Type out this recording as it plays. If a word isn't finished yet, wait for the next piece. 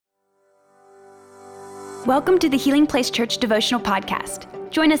Welcome to the Healing Place Church Devotional Podcast.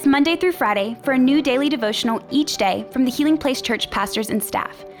 Join us Monday through Friday for a new daily devotional each day from the Healing Place Church pastors and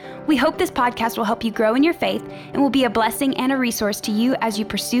staff. We hope this podcast will help you grow in your faith and will be a blessing and a resource to you as you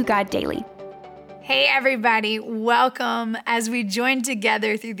pursue God daily. Hey everybody, welcome as we join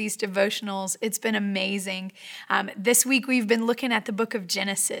together through these devotionals. It's been amazing. This week we've been looking at the book of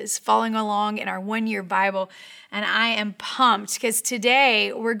Genesis, following along in our one-year Bible, and I am pumped because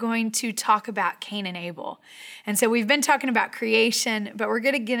today we're going to talk about Cain and Abel. And so we've been talking about creation, but we're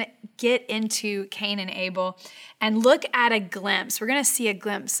going to get into Cain and Abel and look at a glimpse. We're going to see a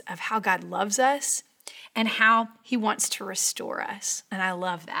glimpse of how God loves us and how he wants to restore us. And I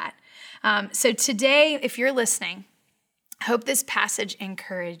love that. So today, if you're listening, I hope this passage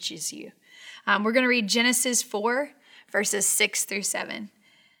encourages you. We're going to read Genesis 4, verses 6 through 7.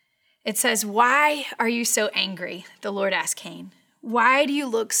 It says, "Why are you so angry?" the Lord asked Cain. "Why do you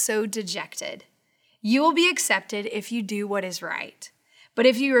look so dejected? You will be accepted if you do what is right. But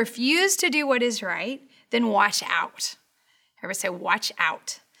if you refuse to do what is right, then watch out." Everybody say, watch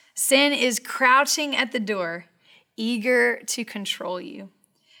out. "Sin is crouching at the door, eager to control you.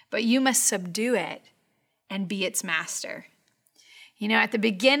 But you must subdue it and be its master." You know, at the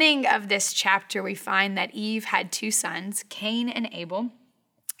beginning of this chapter, we find that Eve had two sons, Cain and Abel.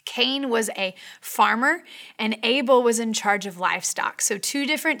 Cain was a farmer and Abel was in charge of livestock. So two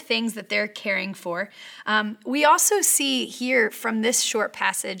different things that they're caring for. We also see here from this short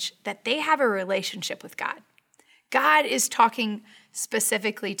passage that they have a relationship with God. God is talking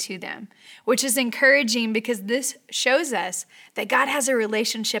specifically to them, which is encouraging because this shows us that God has a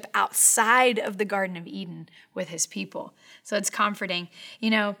relationship outside of the Garden of Eden with his people. So it's comforting. You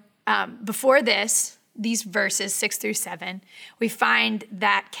know, before these verses 6 through 7, we find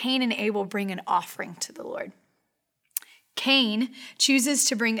that Cain and Abel bring an offering to the Lord. Cain chooses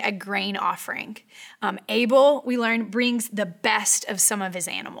to bring a grain offering. Abel, we learn, brings the best of some of his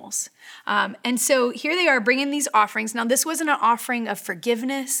animals. And so here they are bringing these offerings. Now, this wasn't an offering of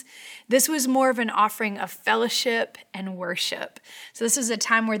forgiveness. This was more of an offering of fellowship and worship. So this was a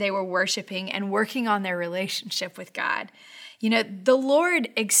time where they were worshiping and working on their relationship with God. You know, the Lord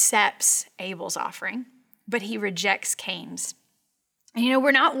accepts Abel's offering, but he rejects Cain's. And, you know,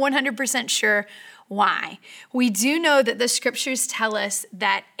 we're not 100% sure why. We do know that the scriptures tell us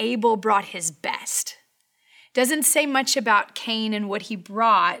that Abel brought his best. Doesn't say much about Cain and what he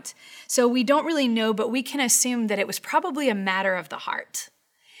brought, so we don't really know, but we can assume that it was probably a matter of the heart.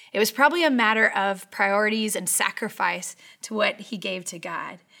 It was probably a matter of priorities and sacrifice to what he gave to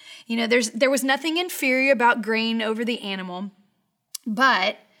God. You know, there was nothing inferior about grain over the animal,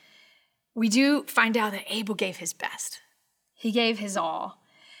 but we do find out that Abel gave his best. He gave his all,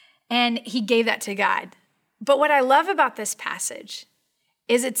 and he gave that to God. But what I love about this passage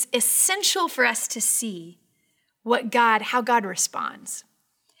is it's essential for us to see how God responds.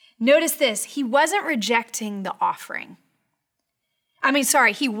 Notice this, he wasn't rejecting the offering.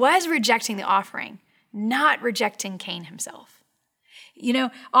 He was rejecting the offering, not rejecting Cain himself. You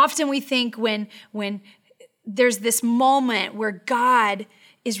know, often we think when there's this moment where God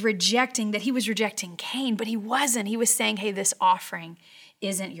is rejecting, that he was rejecting Cain, but he wasn't. He was saying, hey, this offering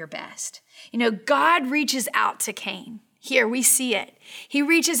isn't your best. You know, God reaches out to Cain. Here we see it. He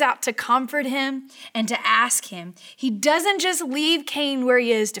reaches out to comfort him and to ask him. He doesn't just leave Cain where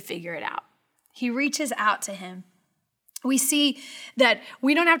he is to figure it out. He reaches out to him. We see that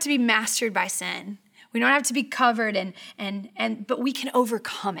we don't have to be mastered by sin. We don't have to be covered but we can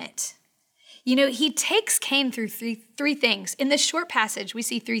overcome it. You know, he takes Cain through three things. In this short passage, we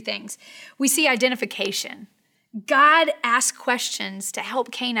see three things. We see identification. God asks questions to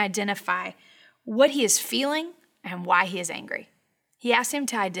help Cain identify what he is feeling and why he is angry. He asks him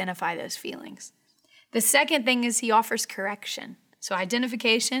to identify those feelings. The second thing is he offers correction. So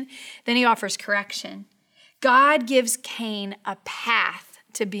identification, then he offers correction. God gives Cain a path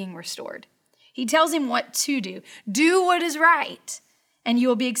to being restored. He tells him what to do. Do what is right, and you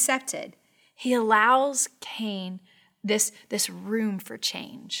will be accepted. He allows Cain this room for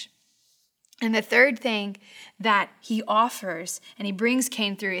change. And the third thing that he offers and he brings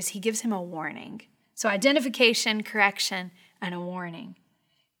Cain through is he gives him a warning. So identification, correction, and a warning.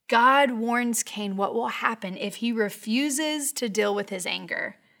 God warns Cain what will happen if he refuses to deal with his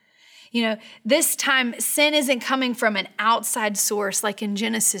anger. You know, this time sin isn't coming from an outside source like in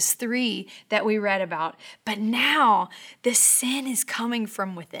Genesis 3 that we read about, but now the sin is coming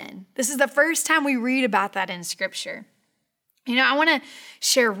from within. This is the first time we read about that in Scripture. You know, I want to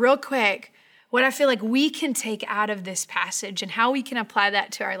share real quick what I feel like we can take out of this passage and how we can apply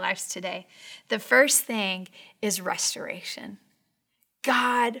that to our lives today. The first thing is restoration.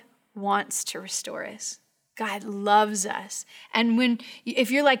 God wants to restore us. God loves us. And if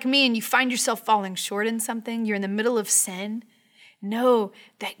you're like me and you find yourself falling short in something, you're in the middle of sin, know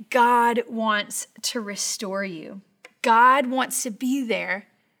that God wants to restore you. God wants to be there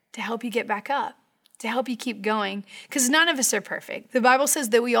to help you get back up, to help you keep going, because none of us are perfect. The Bible says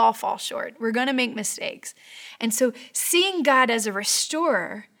that we all fall short. We're going to make mistakes. And so seeing God as a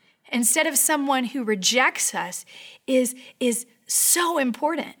restorer instead of someone who rejects us is so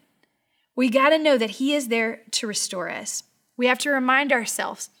important. We got to know that he is there to restore us. We have to remind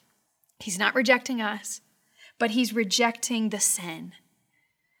ourselves he's not rejecting us, but he's rejecting the sin.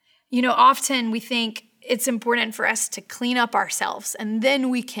 You know, often we think it's important for us to clean up ourselves and then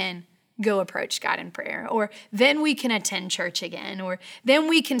we can go approach God in prayer, or then we can attend church again, or then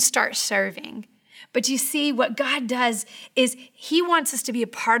we can start serving. But you see, what God does is he wants us to be a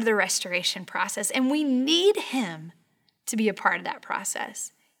part of the restoration process, and we need him to be a part of that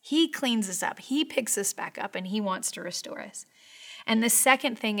process. He cleans us up, he picks us back up, and he wants to restore us. And the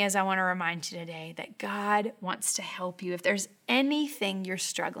second thing is, I want to remind you today that God wants to help you. If there's anything you're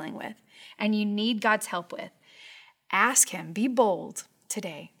struggling with and you need God's help with, ask him. Be bold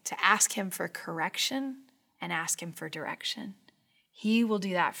today to ask him for correction and ask him for direction. He will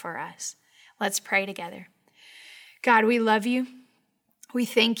do that for us. Let's pray together. God, we love you. We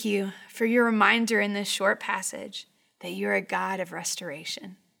thank you for your reminder in this short passage that you're a God of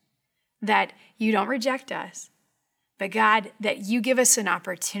restoration, that you don't reject us, but God, that you give us an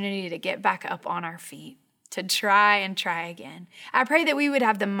opportunity to get back up on our feet, to try and try again. I pray that we would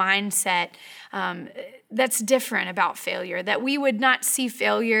have the mindset that's different about failure, that we would not see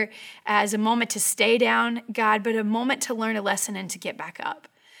failure as a moment to stay down, God, but a moment to learn a lesson and to get back up.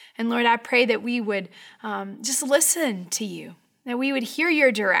 And Lord, I pray that we would just listen to you, that we would hear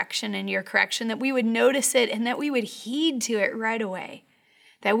your direction and your correction, that we would notice it and that we would heed to it right away,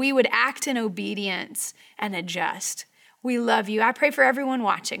 that we would act in obedience and adjust. We love you. I pray for everyone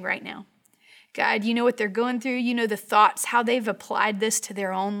watching right now. God, you know what they're going through. You know the thoughts, how they've applied this to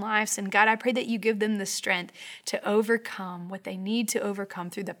their own lives. And God, I pray that you give them the strength to overcome what they need to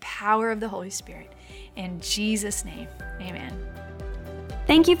overcome through the power of the Holy Spirit. In Jesus' name, amen.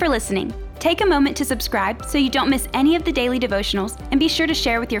 Thank you for listening. Take a moment to subscribe so you don't miss any of the daily devotionals, and be sure to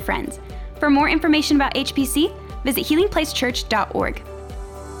share with your friends. For more information about HPC, visit healingplacechurch.org.